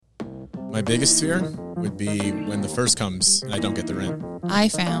My biggest fear would be when the first comes and I don't get the rent. I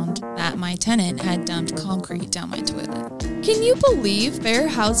found that my tenant had dumped concrete down my toilet. Can you believe Fair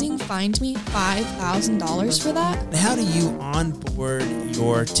Housing fined me $5,000 for that? How do you onboard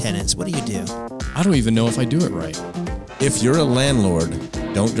your tenants? What do you do? I don't even know if I do it right. If you're a landlord,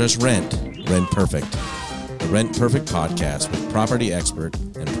 don't just rent, rent perfect. The Rent Perfect podcast with property expert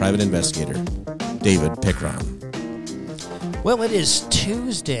and private investigator, David Pickron. Well, it is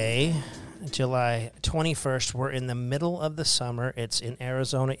Tuesday, July 21st. We're in the middle of the summer. It's in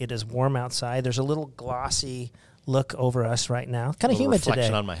Arizona. It is warm outside. There's a little glossy look over us right now. Kind of humid today.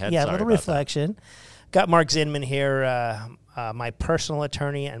 Reflection on my head. Yeah, Sorry a little about reflection. Got Mark Zinman here, my personal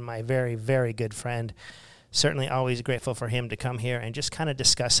attorney and my very, very good friend. Certainly always grateful for him to come here and just kind of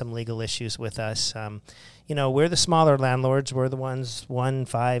discuss some legal issues with us. We're the smaller landlords. We're the ones 1,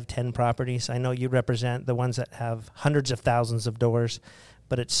 5, 10 properties. I know you represent the ones that have hundreds of thousands of doors,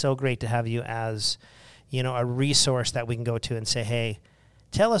 but it's so great to have you as, a resource that we can go to and say, hey,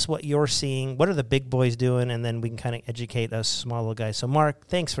 tell us what you're seeing. What are the big boys doing? And then we can kind of educate us small little guys. So, Mark,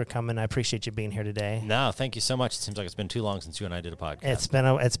 thanks for coming. I appreciate you being here today. No, thank you so much. It seems like it's been too long since you and I did a podcast.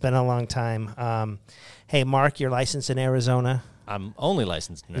 It's been a long time. Hey, Mark, you're licensed in Arizona. I'm only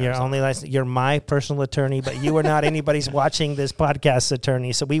licensed in Arizona. You're only licensed. You're my personal attorney, but you are not anybody's watching this podcast's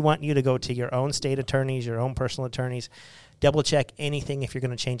attorney. So we want you to go to your own state attorneys, your own personal attorneys. Double check anything if you're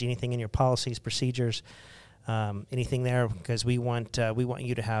going to change anything in your policies, procedures. Anything there, because we want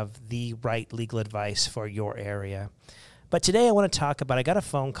you to have the right legal advice for your area. But today I want to talk about, I got a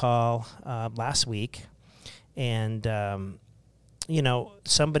phone call last week, and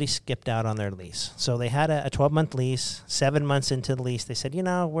somebody skipped out on their lease. So they had a 12-month lease. 7 months into the lease, they said,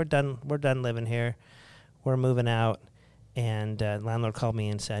 we're done living here, we're moving out. And the landlord called me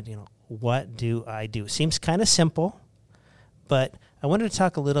and said, what do I do? Seems kind of simple, but I wanted to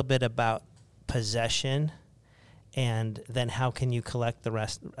talk a little bit about possession. And then how can you collect the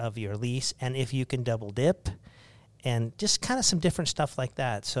rest of your lease, and if you can double dip, and just kind of some different stuff like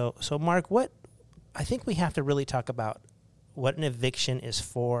that. So Mark, I think we have to really talk about what an eviction is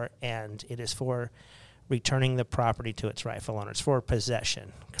for, and it is for returning the property to its rightful owner. It's for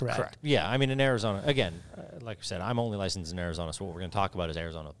possession, correct? Correct. Yeah, I mean, in Arizona, again, like I said, I'm only licensed in Arizona, so what we're going to talk about is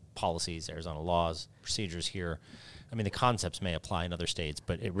Arizona policies, Arizona laws, procedures here. I mean, the concepts may apply in other states,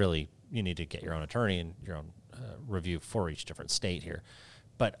 but it really, you need to get your own attorney and your own review for each different state here.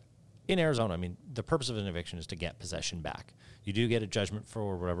 But in Arizona, I mean, the purpose of an eviction is to get possession back. You do get a judgment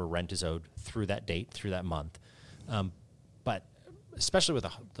for whatever rent is owed through that date, through that month. But especially with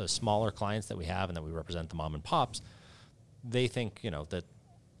the smaller clients that we have and that we represent, the mom and pops, they think, that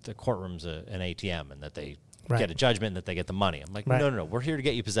the courtroom's an ATM and that they get a judgment and that they get the money. I'm like, no, we're here to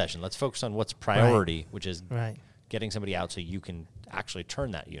get you possession. Let's focus on what's priority, which is getting somebody out so you can actually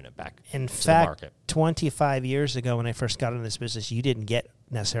turn that unit back to the market. 25 years ago when I first got into this business, you didn't get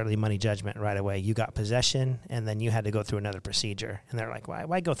necessarily money judgment right away. You got possession, and then you had to go through another procedure. And they're like,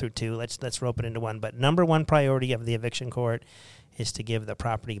 why go through two? Let's rope it into one. But number one priority of the eviction court is to give the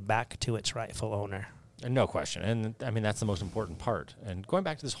property back to its rightful owner. And no question. And, I mean, that's the most important part. And going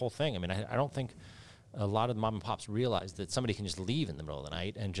back to this whole thing, I mean, I don't think a lot of the mom and pops realize that somebody can just leave in the middle of the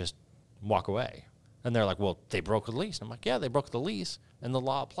night and just walk away. And they're like, well, they broke the lease. And I'm like, yeah, they broke the lease, and the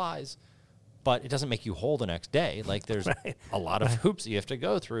law applies, but it doesn't make you whole the next day. Like, there's a lot of hoops you have to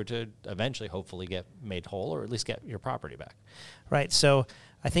go through to eventually hopefully get made whole or at least get your property back. Right. So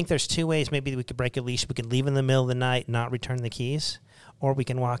I think there's two ways. Maybe we could break a lease. We could leave in the middle of the night, not return the keys, or we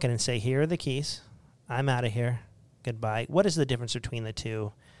can walk in and say, here are the keys. I'm out of here. Goodbye. What is the difference between the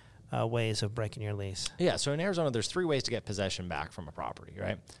two ways of breaking your lease? Yeah. So in Arizona, there's 3 ways to get possession back from a property,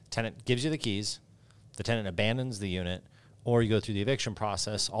 right? Tenant gives you the keys. The tenant abandons the unit, or you go through the eviction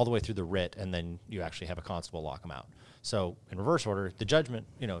process all the way through the writ, and then you actually have a constable lock them out. So in reverse order, the judgment,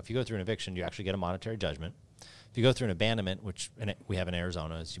 if you go through an eviction, you actually get a monetary judgment. If you go through an abandonment, which we have in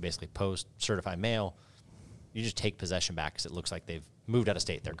Arizona, is you basically post certified mail, you just take possession back because it looks like they've moved out of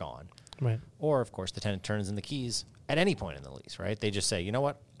state, they're gone. Right. Or, of course, the tenant turns in the keys at any point in the lease, right? They just say, you know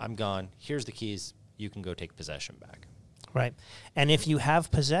what, I'm gone, here's the keys, you can go take possession back. Right. And if you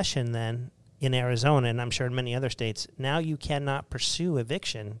have possession then, in Arizona, and I'm sure in many other states, now you cannot pursue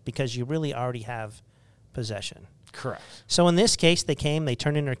eviction because you really already have possession. Correct. So in this case, they came, they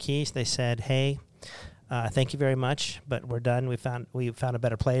turned in their keys, they said, hey, thank you very much, but we're done. We found a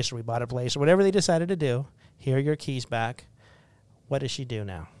better place, or we bought a place, or whatever they decided to do. Here are your keys back. What does she do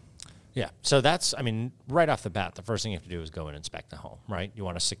now? Yeah, so that's, right off the bat, the first thing you have to do is go and inspect the home, right? You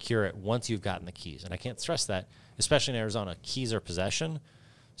want to secure it once you've gotten the keys. And I can't stress that, especially in Arizona, keys are possession.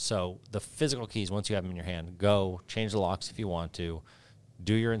 So the physical keys, once you have them in your hand, go change the locks if you want to,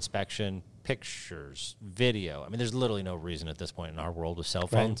 do your inspection, pictures, video. I mean, there's literally no reason at this point in our world with cell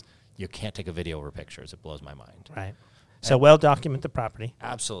phones, you can't take a video over pictures. It blows my mind. Right. So well document the property.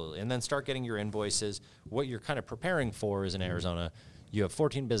 Absolutely. And then start getting your invoices. What you're kind of preparing for is in Arizona, you have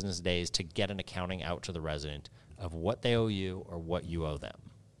 14 business days to get an accounting out to the resident of what they owe you or what you owe them.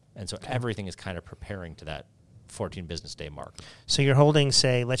 And so everything is kind of preparing to that 14 business day mark. So you're holding,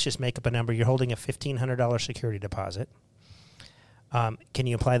 say, let's just make up a number. You're holding a $1,500 security deposit. Can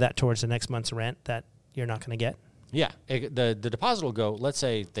you apply that towards the next month's rent that you're not going to get? Yeah. The deposit will go, let's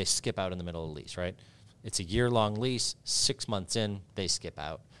say they skip out in the middle of the lease, right? It's a year-long lease. 6 months in, they skip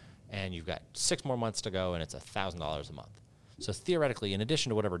out. And you've got 6 more months to go, and it's $1,000 a month. So theoretically, in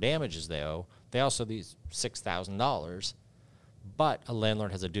addition to whatever damages they owe, they also owe these $6,000. But a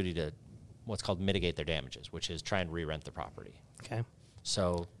landlord has a duty to what's called mitigate their damages, which is try and re-rent the property. Okay.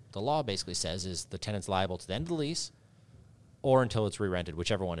 So the law basically says is the tenant's liable to the end of the lease or until it's re-rented,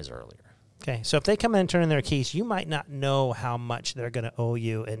 whichever one is earlier. Okay. So if they come in and turn in their keys, you might not know how much they're going to owe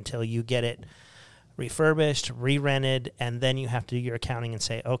you until you get it refurbished, re-rented, and then you have to do your accounting and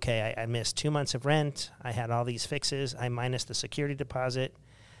say, okay, I missed 2 months of rent. I had all these fixes. I minus the security deposit.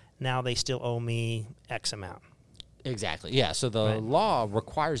 Now they still owe me X amount. Exactly. Yeah. So the law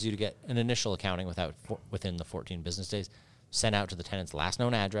requires you to get an initial accounting within the 14 business days, sent out to the tenant's last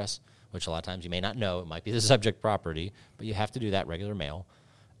known address, which a lot of times you may not know. It might be the subject property, but you have to do that regular mail.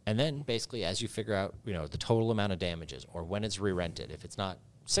 And then basically as you figure out, the total amount of damages or when it's re-rented, if it's not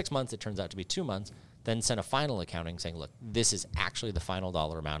 6 months, it turns out to be 2 months, then send a final accounting saying, look, this is actually the final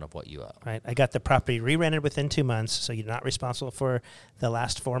dollar amount of what you owe. Right. I got the property re-rented within 2 months, so you're not responsible for the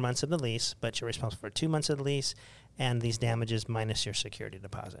last 4 months of the lease, but you're responsible for 2 months of the lease and these damages minus your security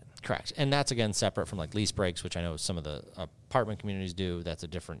deposit. Correct. And that's, again, separate from like lease breaks, which I know some of the apartment communities do. That's a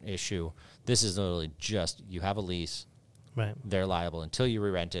different issue. This is literally just you have a lease. Right. They're liable until you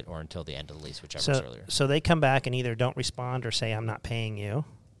re-rent it or until the end of the lease, whichever is earlier. So they come back and either don't respond or say, I'm not paying you.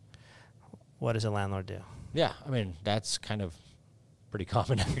 What does a landlord do? Yeah, I mean, that's kind of pretty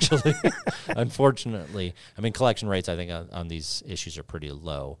common, actually. Unfortunately. I mean, collection rates, I think, on these issues are pretty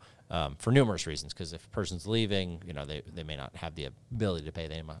low for numerous reasons, because if a person's leaving, they may not have the ability to pay.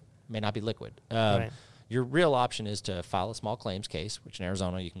 They may not be liquid. Right. Your real option is to file a small claims case, which in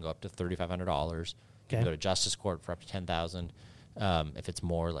Arizona you can go up to $3,500. You can go to justice court for up to $10,000. If it's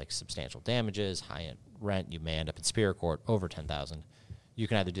more like substantial damages, high-end rent, you may end up in Superior Court over $10,000. You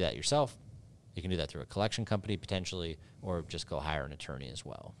can either do that yourself. You can do that through a collection company potentially, or just go hire an attorney as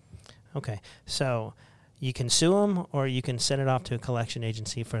well. Okay. So you can sue them, or you can send it off to a collection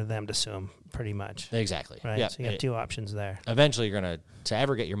agency for them to sue them, pretty much. Exactly. Right. Yeah. So you have two options there. Eventually, to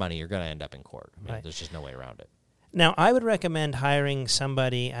ever get your money, you're going to end up in court. I mean, Right. There's just no way around it. Now, I would recommend hiring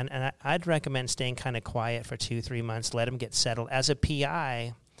somebody, and I'd recommend staying kind of quiet for 2-3 months, let them get settled. As a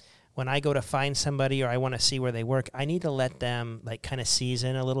PI, when I go to find somebody or I want to see where they work, I need to let them like kind of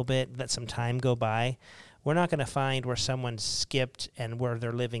season a little bit, let some time go by. We're not going to find where someone skipped and where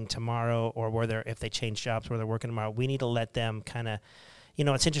they're living tomorrow, or if they change jobs, where they're working tomorrow. We need to let them kind of,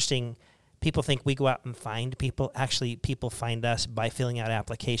 it's interesting. People think we go out and find people. Actually, people find us by filling out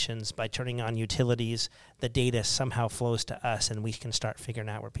applications, by turning on utilities. The data somehow flows to us, and we can start figuring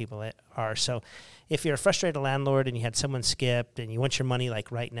out where people are. So if you're a frustrated landlord and you had someone skipped and you want your money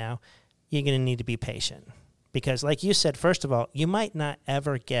like right now, you're going to need to be patient. Because like you said, first of all, you might not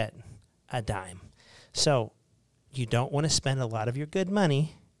ever get a dime. So you don't want to spend a lot of your good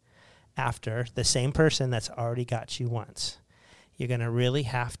money after the same person that's already got you once. You're going to really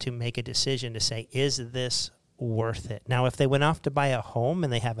have to make a decision to say, is this worth it? Now, if they went off to buy a home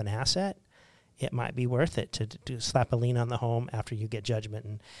and they have an asset, it might be worth it to slap a lien on the home after you get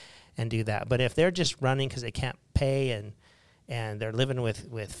judgment and do that. But if they're just running because they can't pay and they're living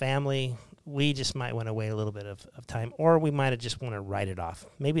with family, we just might want to wait a little bit of time, or we might just want to write it off.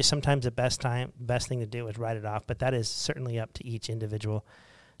 Maybe sometimes the best thing to do is write it off, but that is certainly up to each individual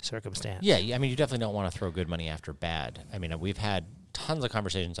circumstance. Yeah, I mean, you definitely don't want to throw good money after bad. I mean, we've had tons of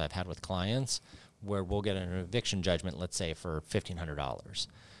conversations I've had with clients where we'll get an eviction judgment, let's say, for $1,500.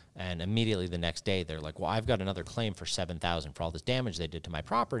 And immediately the next day, they're like, well, I've got another claim for $7,000 for all this damage they did to my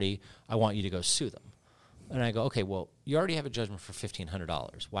property. I want you to go sue them. And I go, okay, well, you already have a judgment for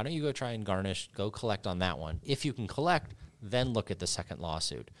 $1,500. Why don't you go try and garnish, go collect on that one? If you can collect, then look at the second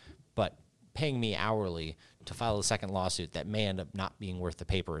lawsuit. But paying me hourly to file a second lawsuit that may end up not being worth the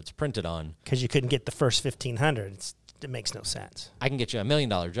paper it's printed on. Because you couldn't get the first $1,500. It makes no sense. I can get you $1 million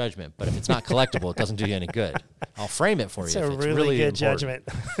judgment, but if it's not collectible, it doesn't do you any good. I'll frame it for It's you. a If it's really good important. judgment.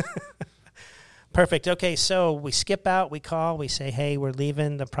 Perfect. Okay, so we skip out, we call, we say, hey, we're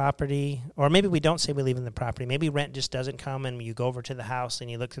leaving the property. Or maybe we don't say we're leaving the property. Maybe rent just doesn't come, and you go over to the house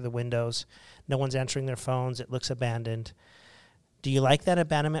and you look through the windows. No one's answering their phones. It looks abandoned. Do you like that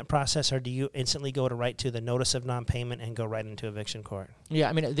abandonment process, or do you instantly go right to the notice of non-payment and go right into eviction court? Yeah,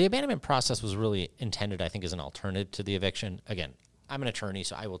 I mean, the abandonment process was really intended, I think, as an alternative to the eviction. Again, I'm an attorney,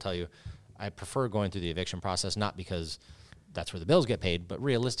 so I will tell you I prefer going through the eviction process, not because that's where the bills get paid, but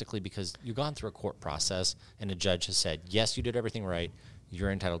realistically because you've gone through a court process and a judge has said, yes, you did everything right,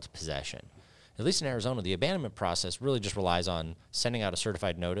 you're entitled to possession. At least in Arizona, the abandonment process really just relies on sending out a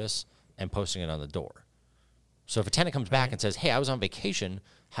certified notice and posting it on the door. So if a tenant comes back and says, hey, I was on vacation,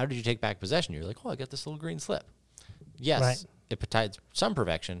 how did you take back possession? You're like, oh, I got this little green slip. Yes, it provides some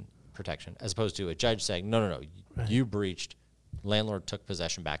protection, as opposed to a judge saying, no, you breached, landlord took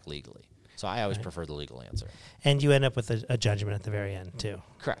possession back legally. So I always prefer the legal answer. And you end up with a judgment at the very end, too.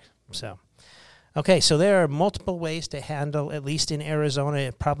 Correct. So, okay, so there are multiple ways to handle, at least in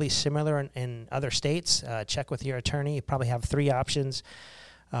Arizona, probably similar in other states. Check with your attorney. You probably have 3 options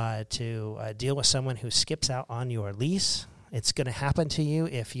to deal with someone who skips out on your lease. It's going to happen to you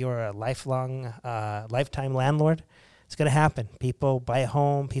if you're a lifetime landlord. It's going to happen. People buy a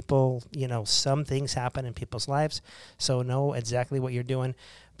home. People, some things happen in people's lives. So know exactly what you're doing.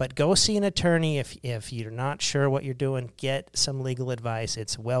 But go see an attorney if you're not sure what you're doing. Get some legal advice.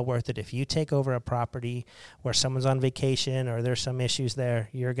 It's well worth it. If you take over a property where someone's on vacation or there's some issues there,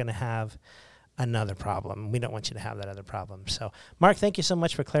 you're going to have another problem. We don't want you to have that other problem. So, Mark, thank you so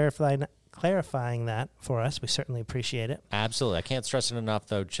much for clarifying that for us. We certainly appreciate it. Absolutely. I can't stress it enough,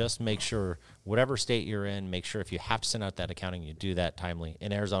 though. Just make sure, whatever state you're in, make sure if you have to send out that accounting, you do that timely.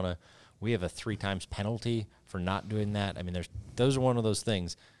 In Arizona, we have a 3 times penalty for not doing that. I mean, those are one of those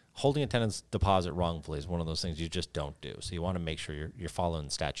things. Holding a tenant's deposit wrongfully is one of those things you just don't do. So you want to make sure you're following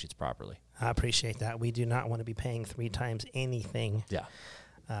the statutes properly. I appreciate that. We do not want to be paying 3 times anything. Yeah.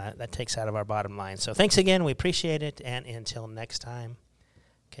 That takes out of our bottom line. So thanks again. We appreciate it. And until next time,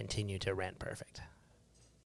 continue to rent perfect.